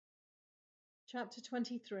Chapter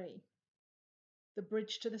 23. The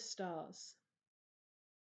Bridge to the Stars.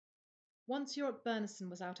 Once York Bernison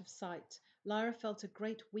was out of sight, Lyra felt a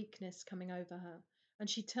great weakness coming over her, and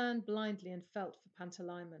she turned blindly and felt for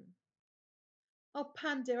Pantalaimon. "Oh,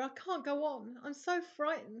 Pan dear, I can't go on. I'm so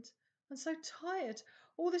frightened. I'm so tired.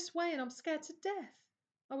 All this way and I'm scared to death.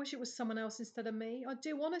 I wish it was someone else instead of me. I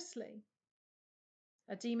do, honestly."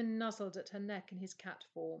 A demon nuzzled at her neck in his cat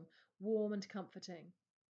form, warm and comforting.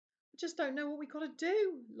 "I just don't know what we got to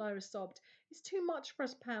do," Lyra sobbed. "It's too much for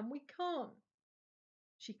us, Pam. We can't."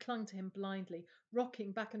 She clung to him blindly,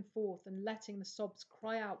 rocking back and forth and letting the sobs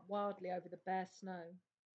cry out wildly over the bare snow.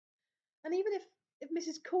 "And even if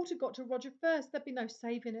Mrs. Coulter got to Roger first, there'd be no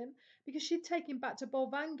saving him, because she'd take him back to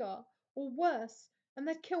Bolvangar, or worse, and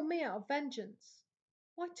they'd kill me out of vengeance.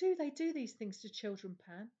 Why do they do these things to children,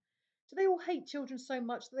 Pan? Do they all hate children so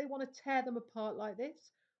much that they want to tear them apart like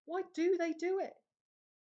this? Why do they do it?"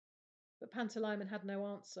 But Pantalaimon had no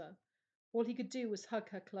answer. All he could do was hug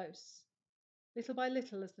her close. Little by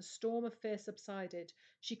little, as the storm of fear subsided,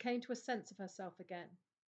 she came to a sense of herself again.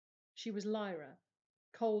 She was Lyra,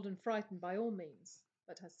 cold and frightened by all means,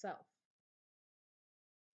 but herself.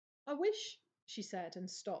 "I wish," she said, and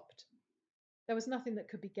stopped. There was nothing that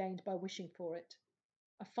could be gained by wishing for it.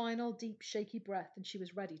 A final, deep, shaky breath, and she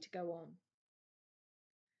was ready to go on.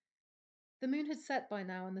 The moon had set by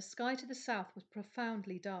now, and the sky to the south was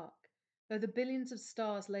profoundly dark, though the billions of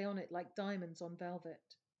stars lay on it like diamonds on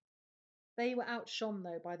velvet. They were outshone,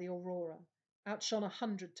 though, by the aurora, outshone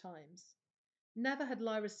 100 times. Never had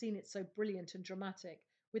Lyra seen it so brilliant and dramatic.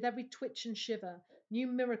 With every twitch and shiver, new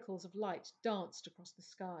miracles of light danced across the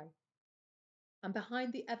sky. And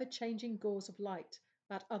behind the ever-changing gauze of light,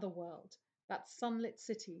 that other world, that sunlit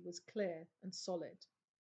city, was clear and solid.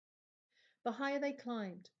 The higher they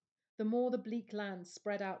climbed, the more the bleak land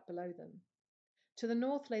spread out below them. To the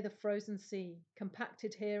north lay the frozen sea,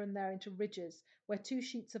 compacted here and there into ridges where two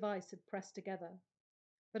sheets of ice had pressed together,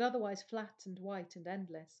 but otherwise flat and white and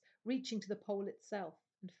endless, reaching to the pole itself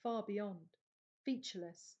and far beyond,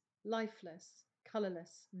 featureless, lifeless,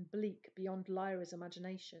 colourless, and bleak beyond Lyra's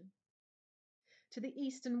imagination. To the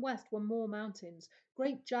east and west were more mountains,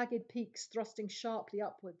 great jagged peaks thrusting sharply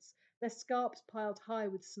upwards, their scarps piled high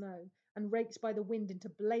with snow, and raked by the wind into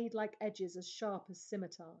blade-like edges as sharp as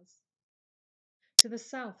scimitars. To the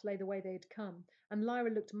south lay the way they had come, and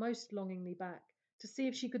Lyra looked most longingly back, to see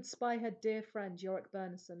if she could spy her dear friend Yorick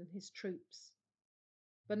Bernison and his troops.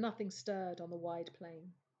 But nothing stirred on the wide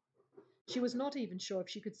plain. She was not even sure if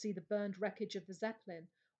she could see the burned wreckage of the Zeppelin,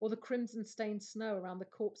 or the crimson-stained snow around the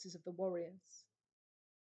corpses of the warriors.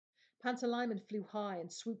 Pantalaimon flew high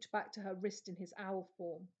and swooped back to her wrist in his owl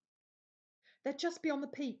form. "They're just beyond the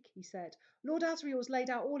peak," he said. "Lord Asriel's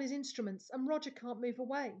laid out all his instruments, and Roger can't move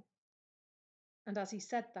away." And as he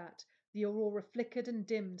said that, the aurora flickered and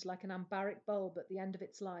dimmed like an ambaric bulb at the end of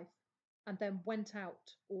its life, and then went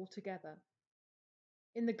out altogether.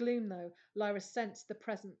 In the gloom, though, Lyra sensed the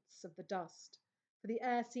presence of the dust, for the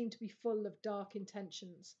air seemed to be full of dark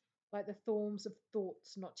intentions, like the thorns of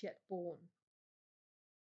thoughts not yet born.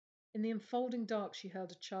 In the enfolding dark she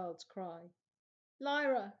heard a child's cry.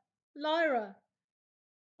 "Lyra! Lyra!"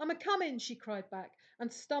 "I'm a comin'," she cried back,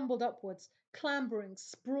 and stumbled upwards, clambering,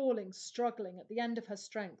 sprawling, struggling, at the end of her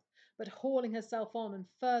strength, but hauling herself on and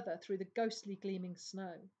further through the ghostly gleaming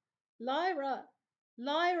snow. "Lyra!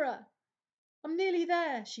 Lyra! I'm nearly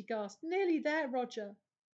there," she gasped. "Nearly there, Roger."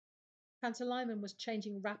 Pantalaimon was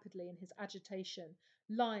changing rapidly in his agitation.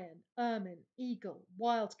 Lion, ermine, eagle,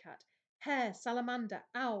 wildcat, hare, salamander,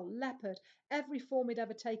 owl, leopard, every form he'd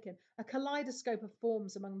ever taken, a kaleidoscope of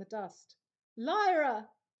forms among the dust.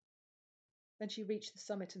 "Lyra!" Then she reached the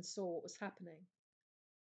summit and saw what was happening.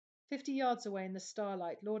 50 yards away in the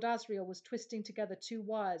starlight, Lord Asriel was twisting together two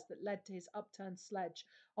wires that led to his upturned sledge,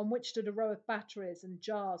 on which stood a row of batteries and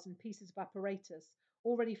jars and pieces of apparatus,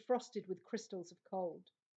 already frosted with crystals of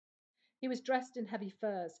cold. He was dressed in heavy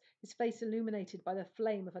furs, his face illuminated by the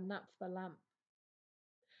flame of a naphtha lamp.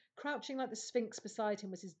 Crouching like the Sphinx beside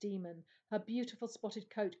him was his demon, her beautiful spotted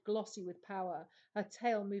coat glossy with power, her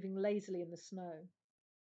tail moving lazily in the snow.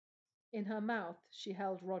 In her mouth she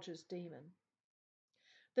held Roger's demon.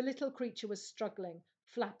 The little creature was struggling,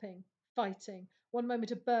 flapping, fighting, one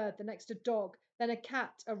moment a bird, the next a dog, then a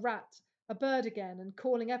cat, a rat, a bird again, and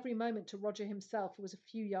calling every moment to Roger himself, who was a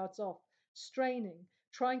few yards off, straining,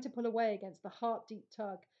 trying to pull away against the heart-deep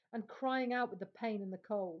tug, and crying out with the pain and the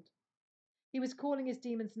cold. He was calling his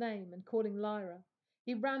demon's name, and calling Lyra.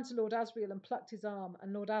 He ran to Lord Asriel and plucked his arm,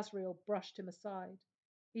 and Lord Asriel brushed him aside.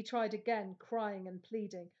 He tried again, crying and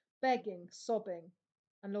pleading, begging, sobbing,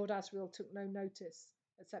 and Lord Asriel took no notice,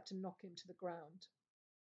 except to knock him to the ground.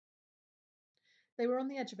 They were on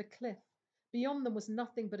the edge of a cliff. Beyond them was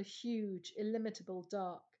nothing but a huge, illimitable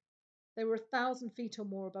dark. They were 1,000 feet or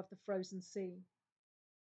more above the frozen sea.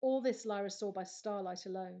 All this Lyra saw by starlight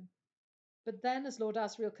alone. But then, as Lord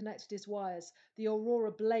Asriel connected his wires, the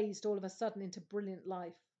aurora blazed all of a sudden into brilliant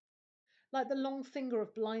life. Like the long finger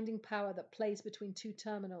of blinding power that plays between two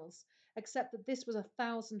terminals, except that this was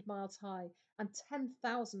 1,000 miles high and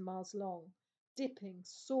 10,000 miles long, dipping,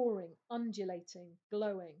 soaring, undulating,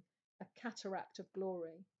 glowing, a cataract of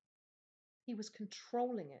glory. He was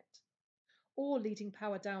controlling it, or leading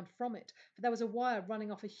power down from it, for there was a wire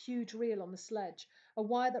running off a huge reel on the sledge, a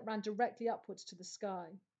wire that ran directly upwards to the sky.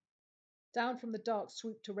 Down from the dark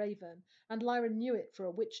swooped a raven, and Lyra knew it for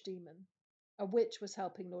a witch demon. A witch was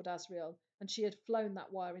helping Lord Asriel, and she had flown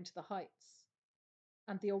that wire into the heights.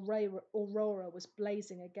 And the aurora was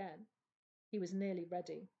blazing again. He was nearly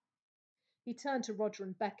ready. He turned to Roger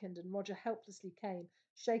and beckoned, and Roger helplessly came,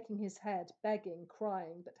 shaking his head, begging,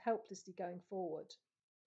 crying, but helplessly going forward.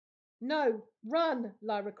 No, run!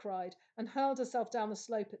 Lyra cried, and hurled herself down the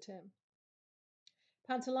slope at him.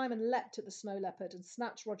 Pantalaimon leapt at the snow leopard and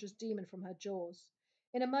snatched Roger's demon from her jaws.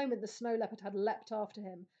 In a moment the snow leopard had leapt after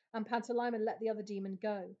him, and Pantalaimon let the other demon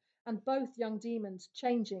go, and both young demons,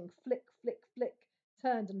 changing, flick, flick, flick,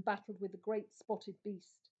 turned and battled with the great spotted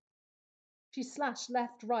beast. She slashed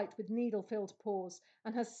left, right with needle-filled paws,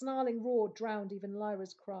 and her snarling roar drowned even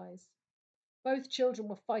Lyra's cries. Both children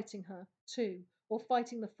were fighting her, too, or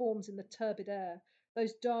fighting the forms in the turbid air,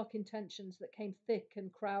 those dark intentions that came thick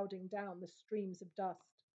and crowding down the streams of dust.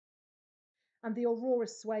 And the aurora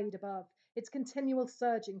swayed above, its continual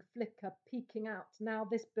surging flicker peeking out, now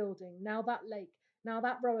this building, now that lake, now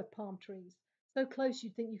that row of palm trees, so close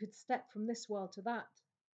you'd think you could step from this world to that.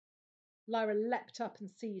 Lyra leapt up and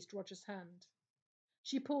seized Roger's hand.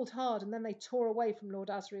 She pulled hard, and then they tore away from Lord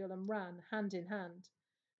Asriel and ran, hand in hand.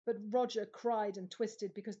 But Roger cried and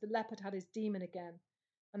twisted because the leopard had his demon again,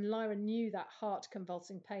 and Lyra knew that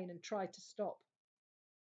heart-convulsing pain and tried to stop.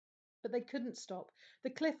 But they couldn't stop. The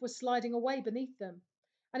cliff was sliding away beneath them,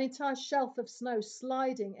 an entire shelf of snow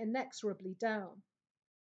sliding inexorably down.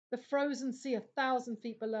 The frozen sea 1,000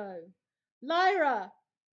 feet below. Lyra!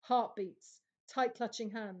 Heartbeats, tight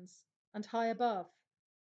clutching hands, and high above,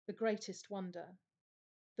 the greatest wonder.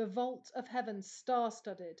 The vault of heaven,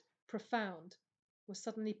 star-studded, profound, was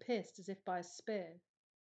suddenly pierced as if by a spear.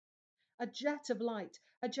 A jet of light,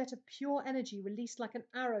 a jet of pure energy released like an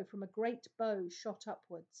arrow from a great bow shot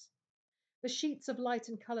upwards. The sheets of light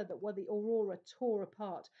and colour that were the aurora tore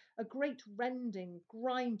apart. A great rending,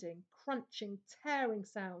 grinding, crunching, tearing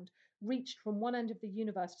sound reached from one end of the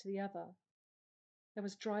universe to the other. There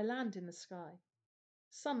was dry land in the sky.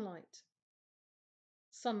 Sunlight.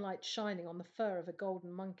 Sunlight shining on the fur of a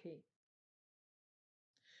golden monkey.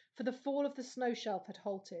 For the fall of the snow shelf had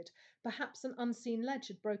halted. Perhaps an unseen ledge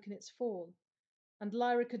had broken its fall. And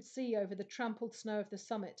Lyra could see over the trampled snow of the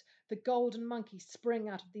summit the golden monkey spring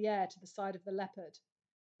out of the air to the side of the leopard,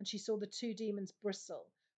 and she saw the two demons bristle,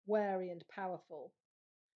 wary and powerful.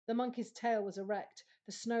 The monkey's tail was erect,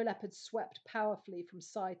 the snow leopard swept powerfully from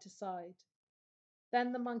side to side.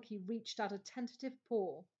 Then the monkey reached out a tentative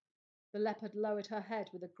paw. The leopard lowered her head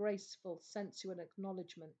with a graceful, sensual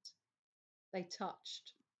acknowledgement. They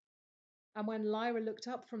touched. And when Lyra looked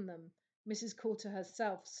up from them, Mrs. Coulter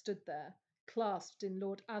herself stood there, clasped in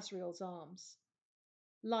Lord Asriel's arms.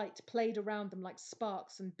 Light played around them like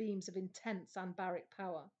sparks and beams of intense anbaric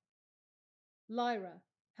power. Lyra,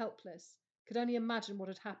 helpless, could only imagine what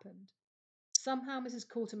had happened. Somehow Mrs.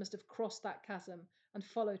 Coulter must have crossed that chasm and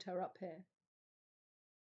followed her up here.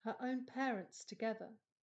 Her own parents together,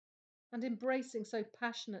 and embracing so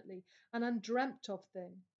passionately, an undreamt of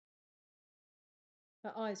thing.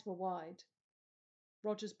 Her eyes were wide.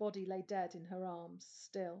 Roger's body lay dead in her arms,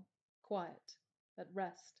 still, quiet, at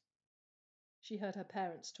rest. She heard her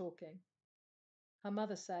parents talking. Her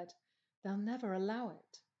mother said, "They'll never allow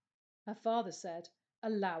it." Her father said,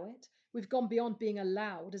 "Allow it? We've gone beyond being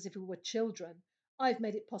allowed, as if we were children. I've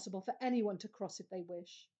made it possible for anyone to cross if they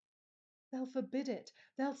wish." "They'll forbid it.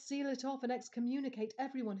 They'll seal it off and excommunicate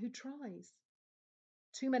everyone who tries."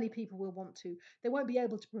 "Too many people will want to. They won't be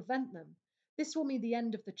able to prevent them. This will mean the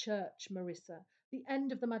end of the church, Marissa, the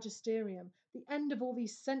end of the magisterium, the end of all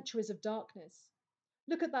these centuries of darkness.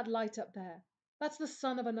 Look at that light up there. That's the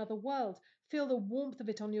sun of another world. Feel the warmth of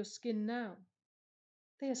it on your skin now.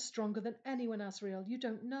 They are stronger than anyone, Asriel. You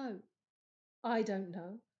don't know." "I don't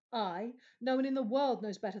know. No one in the world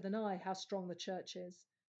knows better than I how strong the church is.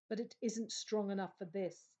 But it isn't strong enough for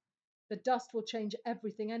this. The dust will change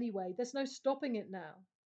everything anyway. There's no stopping it now."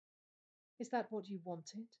 "Is that what you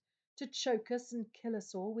wanted? To choke us and kill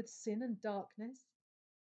us all with sin and darkness?"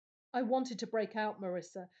 I wanted to break out,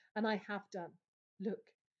 Marissa, and I have done. Look,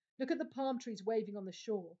 look at the palm trees waving on the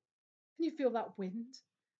shore. Can you feel that wind?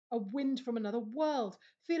 A wind from another world.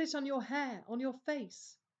 Feel it on your hair, on your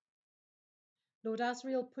face. Lord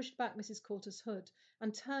Asriel pushed back Mrs. Coulter's hood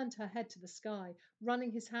and turned her head to the sky,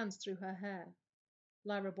 running his hands through her hair.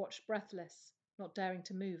 Lyra watched breathless, not daring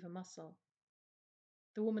to move a muscle.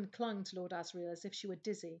 The woman clung to Lord Asriel as if she were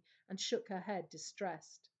dizzy and shook her head,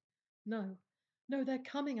 distressed. No, no, they're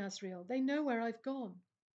coming, Asriel. They know where I've gone.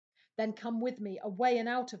 Then come with me, away and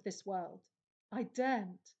out of this world. I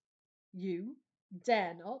daren't. You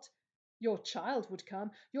dare not? Your child would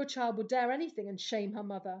come. Your child would dare anything and shame her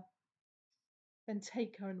mother. Then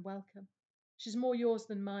take her and welcome. She's more yours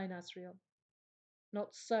than mine, Asriel.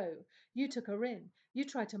 Not so. You took her in. You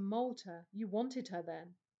tried to mould her. You wanted her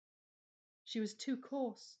then. She was too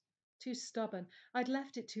coarse, too stubborn. I'd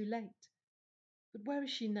left it too late. But where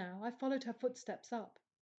is she now? I followed her footsteps up.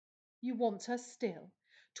 You want her still.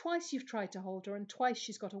 Twice you've tried to hold her, and twice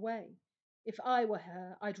she's got away. If I were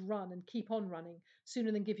her, I'd run and keep on running,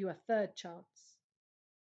 sooner than give you a third chance.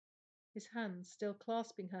 His hands, still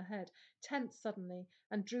clasping her head, tensed suddenly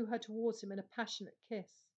and drew her towards him in a passionate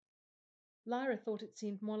kiss. Lyra thought it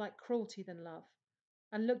seemed more like cruelty than love,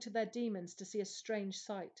 and looked at their demons to see a strange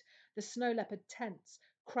sight, the snow leopard tense,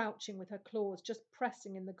 crouching with her claws just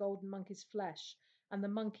pressing in the golden monkey's flesh, and the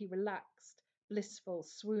monkey relaxed, blissful,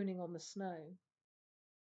 swooning on the snow.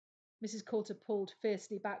 Mrs. Coulter pulled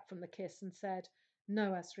fiercely back from the kiss and said,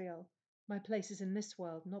 No, Asriel, my place is in this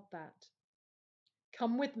world, not that.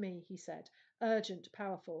 Come with me, he said, urgent,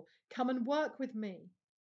 powerful. Come and work with me.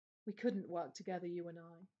 We couldn't work together, you and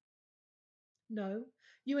I. No,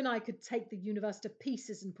 you and I could take the universe to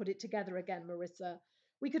pieces and put it together again, Marissa.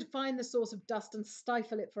 We could find the source of dust and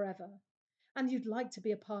stifle it forever. And you'd like to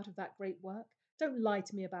be a part of that great work. Don't lie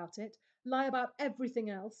to me about it. Lie about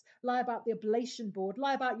everything else. Lie about the ablation board.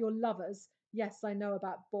 Lie about your lovers. Yes, I know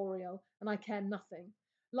about Boreal, and I care nothing.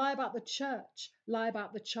 Lie about the church. Lie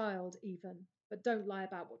about the child, even. But don't lie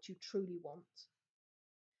about what you truly want.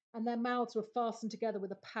 And their mouths were fastened together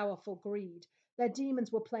with a powerful greed. Their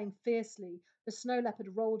demons were playing fiercely. The snow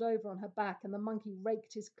leopard rolled over on her back, and the monkey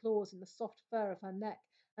raked his claws in the soft fur of her neck,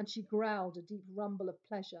 and she growled a deep rumble of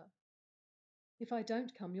pleasure. If I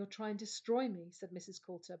don't come, you'll try and destroy me, said Mrs.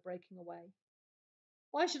 Coulter, breaking away.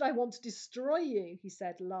 Why should I want to destroy you? He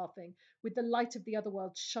said, laughing, with the light of the other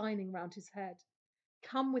world shining round his head.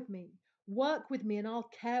 Come with me, work with me, and I'll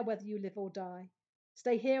care whether you live or die.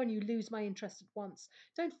 Stay here and you lose my interest at once.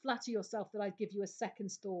 Don't flatter yourself that I'd give you a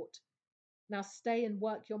second's thought. Now stay and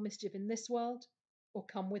work your mischief in this world, or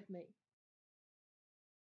come with me.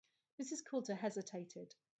 Mrs. Coulter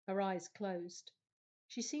hesitated, her eyes closed.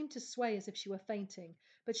 She seemed to sway as if she were fainting,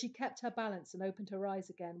 but she kept her balance and opened her eyes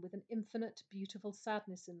again with an infinite, beautiful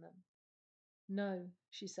sadness in them. No,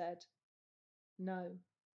 she said. No.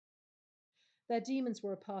 Their demons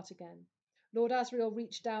were apart again. Lord Asriel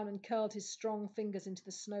reached down and curled his strong fingers into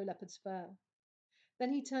the snow leopard's fur.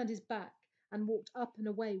 Then he turned his back and walked up and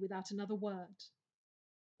away without another word.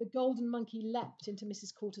 The golden monkey leapt into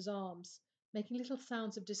Mrs. Coulter's arms, making little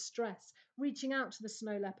sounds of distress, reaching out to the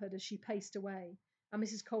snow leopard as she paced away, and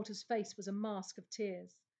Mrs. Coulter's face was a mask of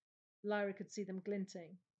tears. Lyra could see them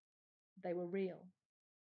glinting. They were real.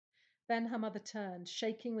 Then her mother turned,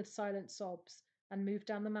 shaking with silent sobs, and moved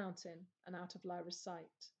down the mountain and out of Lyra's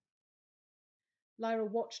sight. Lyra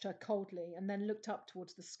watched her coldly and then looked up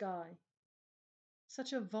towards the sky.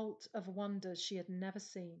 Such a vault of wonders she had never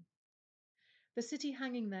seen. The city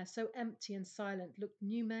hanging there so empty and silent looked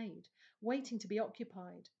new made, waiting to be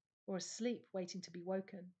occupied, or asleep waiting to be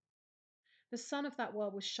woken. The sun of that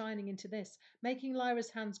world was shining into this, making Lyra's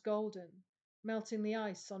hands golden, melting the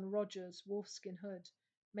ice on Roger's wolfskin hood,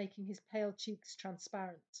 making his pale cheeks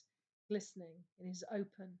transparent, glistening in his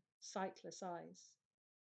open, sightless eyes.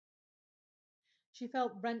 She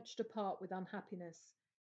felt wrenched apart with unhappiness,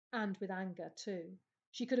 and with anger, too.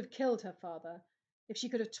 She could have killed her father. If she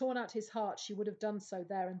could have torn out his heart, she would have done so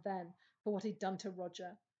there and then, for what he'd done to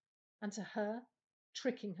Roger. And to her,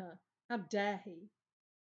 tricking her. How dare he?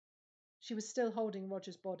 She was still holding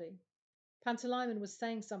Roger's body. Pantalaimon was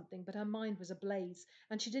saying something, but her mind was ablaze,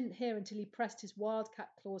 and she didn't hear until he pressed his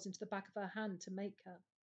wildcat claws into the back of her hand to make her.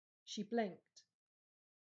 She blinked.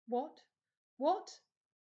 What? What?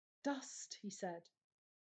 Dust, he said.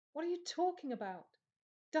 What are you talking about?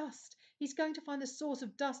 Dust. He's going to find the source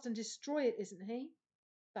of dust and destroy it, isn't he?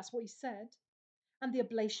 That's what he said. And the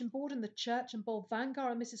ablation board and the church and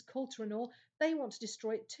Bolvangar and Mrs. Coulter and all, they want to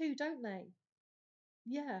destroy it too, don't they?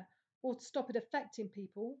 Yeah, or to stop it affecting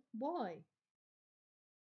people. Why?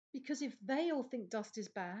 Because if they all think dust is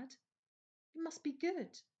bad, it must be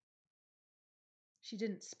good. She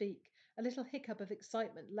didn't speak. A little hiccup of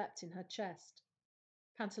excitement leapt in her chest.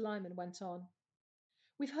 Pantalaimon went on.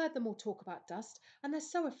 We've heard them all talk about dust, and they're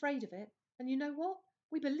so afraid of it. And you know what?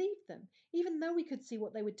 We believed them, even though we could see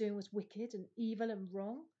what they were doing was wicked and evil and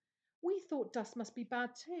wrong. We thought dust must be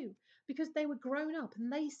bad too, because they were grown up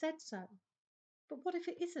and they said so. But what if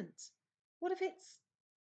it isn't? What if it's,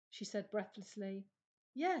 she said breathlessly,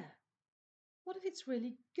 yeah, what if it's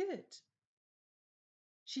really good?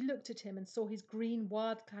 She looked at him and saw his green,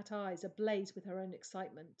 wild-cat eyes ablaze with her own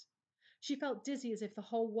excitement. She felt dizzy as if the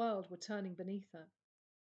whole world were turning beneath her.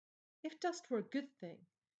 If dust were a good thing,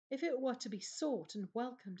 if it were to be sought and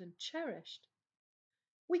welcomed and cherished.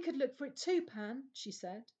 We could look for it too, Pan, she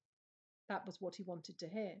said. That was what he wanted to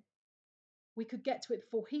hear. We could get to it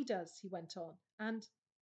before he does, he went on, and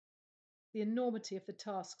the enormity of the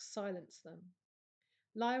task silenced them.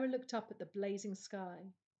 Lyra looked up at the blazing sky.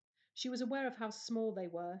 She was aware of how small they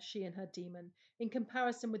were, she and her demon, in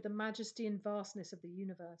comparison with the majesty and vastness of the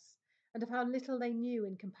universe, and of how little they knew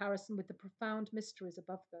in comparison with the profound mysteries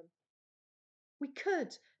above them. We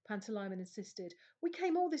could, Pantalaimon insisted. We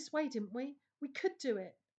came all this way, didn't we? We could do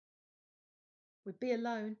it. We'd be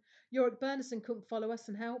alone. Yorick Bernison couldn't follow us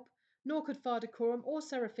and help, nor could Farder Coram or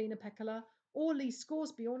Seraphina Pekkala or Lee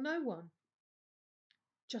Scoresby or no one.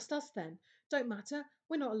 Just us then. Don't matter.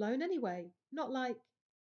 We're not alone anyway. Not like...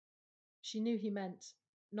 She knew he meant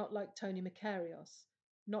not like Tony Macarios,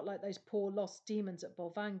 not like those poor lost demons at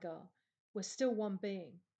Bolvangar. We're still one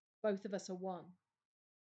being. Both of us are one.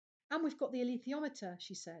 And we've got the alethiometer,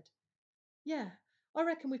 she said. Yeah, I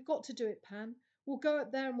reckon we've got to do it, Pan. We'll go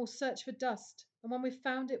up there and we'll search for dust, and when we've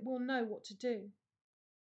found it, we'll know what to do.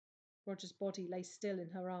 Roger's body lay still in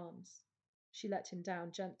her arms. She let him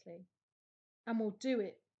down gently. And we'll do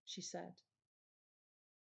it, she said.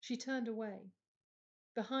 She turned away.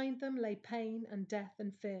 Behind them lay pain and death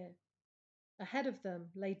and fear. Ahead of them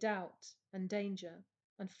lay doubt and danger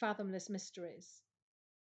and fathomless mysteries.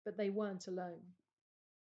 But they weren't alone.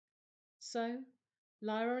 So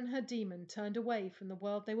Lyra and her demon turned away from the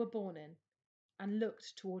world they were born in and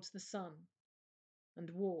looked towards the sun and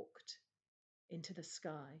walked into the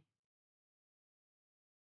sky.